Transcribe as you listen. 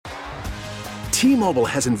T-Mobile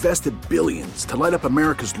has invested billions to light up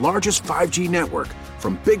America's largest 5G network,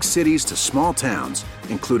 from big cities to small towns,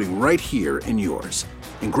 including right here in yours.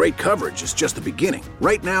 And great coverage is just the beginning.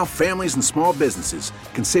 Right now, families and small businesses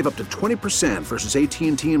can save up to 20% versus AT&T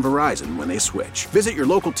and Verizon when they switch. Visit your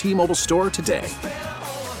local T-Mobile store today.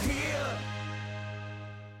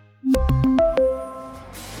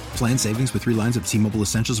 Plan savings with 3 lines of T-Mobile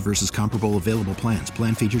Essentials versus comparable available plans.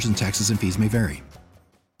 Plan features and taxes and fees may vary.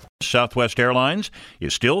 Southwest Airlines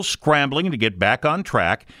is still scrambling to get back on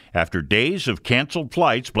track after days of canceled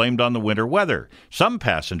flights blamed on the winter weather. Some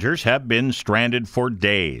passengers have been stranded for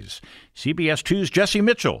days. CBS 2's Jesse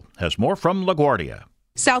Mitchell has more from LaGuardia.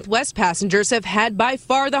 Southwest passengers have had by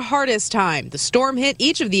far the hardest time. The storm hit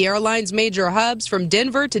each of the airline's major hubs from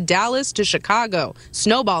Denver to Dallas to Chicago,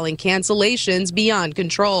 snowballing cancellations beyond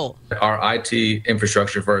control. Our IT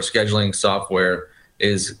infrastructure for our scheduling software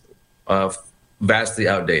is vastly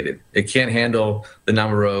outdated. It can't handle the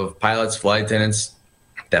number of pilots, flight attendants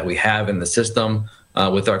that we have in the system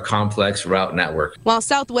with our complex route network. While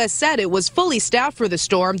Southwest said it was fully staffed for the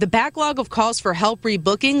storm, the backlog of calls for help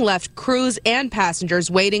rebooking left crews and passengers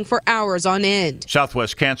waiting for hours on end.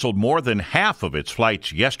 Southwest canceled more than half of its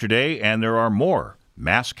flights yesterday, and there are more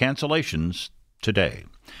mass cancellations today.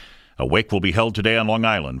 A wake will be held today on Long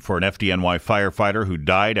Island for an FDNY firefighter who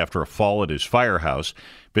died after a fall at his firehouse.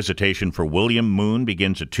 Visitation for William Moon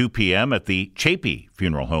begins at 2 p.m. at the Chapey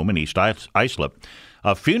Funeral Home in East Islip.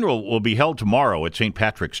 A funeral will be held tomorrow at St.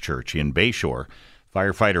 Patrick's Church in Bayshore.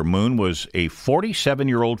 Firefighter Moon was a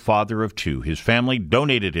 47-year-old father of 2. His family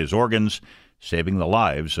donated his organs, saving the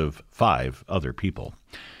lives of 5 other people.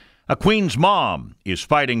 A Queens mom is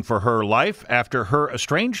fighting for her life after her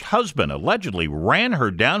estranged husband allegedly ran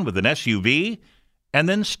her down with an SUV and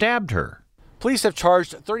then stabbed her. Police have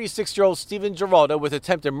charged 36-year-old Stephen Giraldo with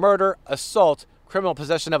attempted murder, assault, criminal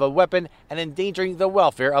possession of a weapon, and endangering the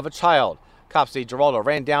welfare of a child. Cops say Giraldo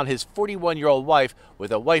ran down his 41-year-old wife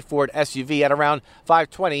with a white Ford SUV at around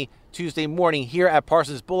 5:20 Tuesday morning here at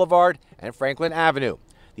Parsons Boulevard and Franklin Avenue.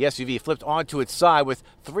 The SUV flipped onto its side with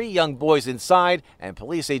 3 young boys inside, and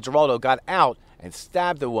police say Giraldo got out and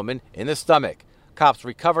stabbed the woman in the stomach. Cops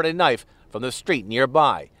recovered a knife from the street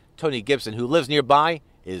nearby. Tony Gibson, who lives nearby,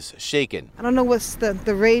 is shaken. I don't know what's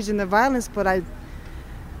the rage and the violence, but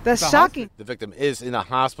that's shocking. The victim is in a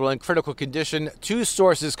hospital in critical condition. 2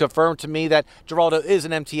 sources confirmed to me that Giraldo is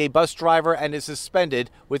an MTA bus driver and is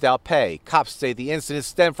suspended without pay. Cops say the incident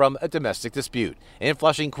stemmed from a domestic dispute. In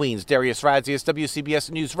Flushing, Queens, Darius Radzius,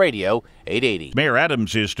 WCBS News Radio, 880. Mayor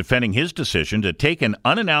Adams is defending his decision to take an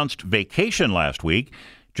unannounced vacation last week,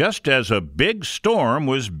 just as a big storm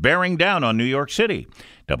was bearing down on New York City.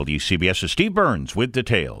 WCBS's Steve Burns with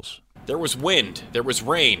details. There was wind, there was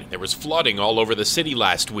rain, there was flooding all over the city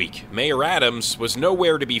last week. Mayor Adams was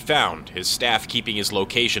nowhere to be found, his staff keeping his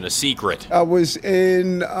location a secret. I was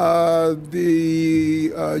in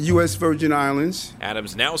the U.S. Virgin Islands.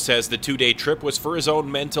 Adams now says the 2-day trip was for his own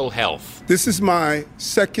mental health. This is my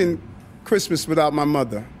second Christmas without my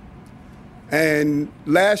mother. And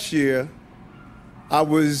last year, I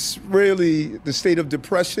was really the state of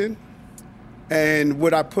depression and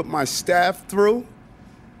what I put my staff through.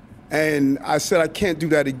 And I said I can't do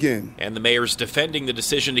that again. And the mayor's defending the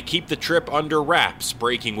decision to keep the trip under wraps,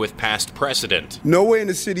 breaking with past precedent. Nowhere in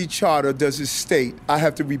the city charter does it state I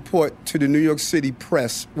have to report to the New York City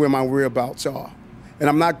press where my whereabouts are. And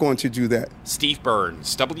I'm not going to do that. Steve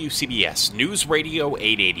Burns, WCBS News Radio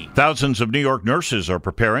 880. Thousands of New York nurses are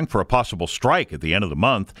preparing for a possible strike at the end of the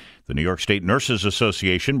month. The New York State Nurses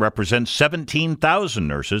Association represents 17,000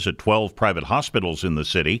 nurses at 12 private hospitals in the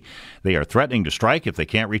city. They are threatening to strike if they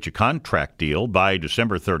can't reach a contract deal by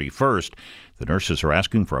December 31st. The nurses are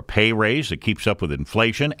asking for a pay raise that keeps up with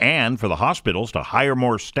inflation and for the hospitals to hire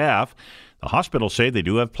more staff. The hospitals say they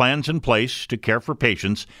do have plans in place to care for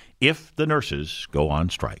patients if the nurses go on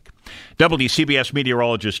strike. WCBS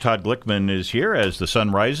meteorologist Todd Glickman is here as the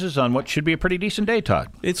sun rises on what should be a pretty decent day, Todd.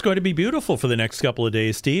 It's going to be beautiful for the next couple of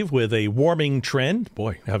days, Steve, with a warming trend.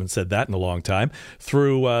 Boy, I haven't said that in a long time.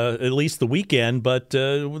 Through at least the weekend, but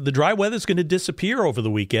the dry weather is going to disappear over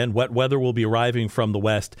the weekend. Wet weather will be arriving from the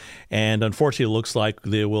west, and unfortunately it looks like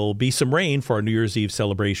there will be some rain for our New Year's Eve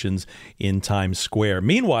celebrations in Times Square.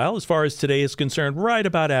 Meanwhile, as far as today is concerned, right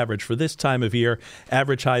about average for this time of year.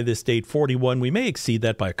 Average high this date, 41. We may exceed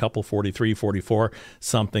that by a couple, 43, 44,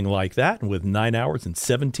 something like that, and with 9 hours and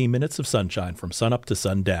 17 minutes of sunshine from sunup to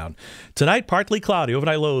sundown. Tonight, partly cloudy,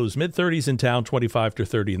 overnight lows, mid-30s in town, 25 to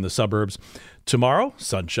 30 in the suburbs. Tomorrow,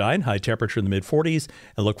 sunshine, high temperature in the mid-40s,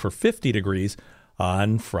 and look for 50 degrees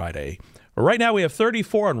on Friday. Right now, we have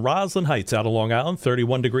 34 on Roslyn Heights out of Long Island,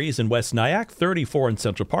 31 degrees in West Nyack, 34 in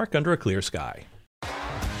Central Park under a clear sky.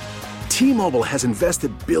 T-Mobile has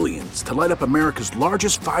invested billions to light up America's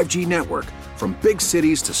largest 5G network, from big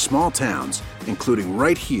cities to small towns, including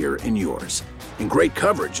right here in yours. And great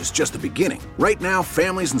coverage is just the beginning. Right now,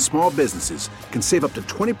 families and small businesses can save up to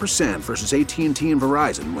 20% versus AT&T and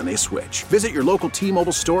Verizon when they switch. Visit your local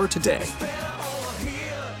T-Mobile store today.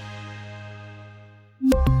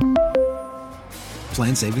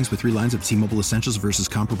 Plan savings with 3 lines of T-Mobile Essentials versus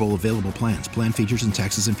comparable available plans. Plan features and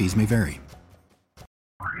taxes and fees may vary.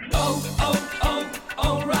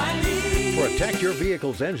 Protect your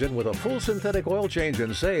vehicle's engine with a full synthetic oil change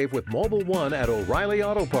and save with Mobil 1 at O'Reilly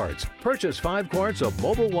Auto Parts. Purchase 5 quarts of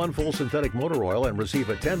Mobil 1 full synthetic motor oil and receive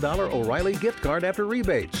a $10 O'Reilly gift card after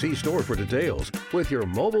rebate. See store for details. With your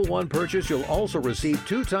Mobil 1 purchase, you'll also receive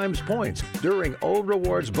 2 times points during O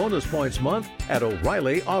Rewards Bonus Points Month at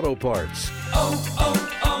O'Reilly Auto Parts.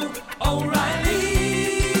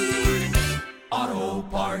 O'Reilly Auto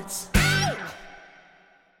Parts.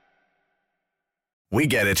 We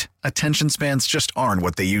get it. Attention spans just aren't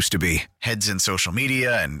what they used to be. Heads in social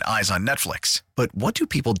media and eyes on Netflix. But what do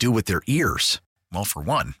people do with their ears? Well, for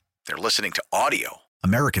one, they're listening to audio.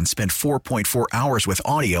 Americans spend 4.4 hours with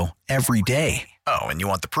audio every day. Oh, and you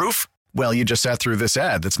want the proof? Well, you just sat through this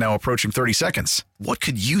ad that's now approaching 30 seconds. What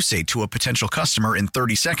could you say to a potential customer in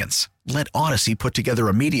 30 seconds? Let Odyssey put together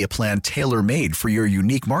a media plan tailor-made for your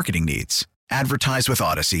unique marketing needs. Advertise with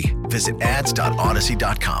Odyssey. Visit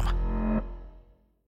ads.odyssey.com.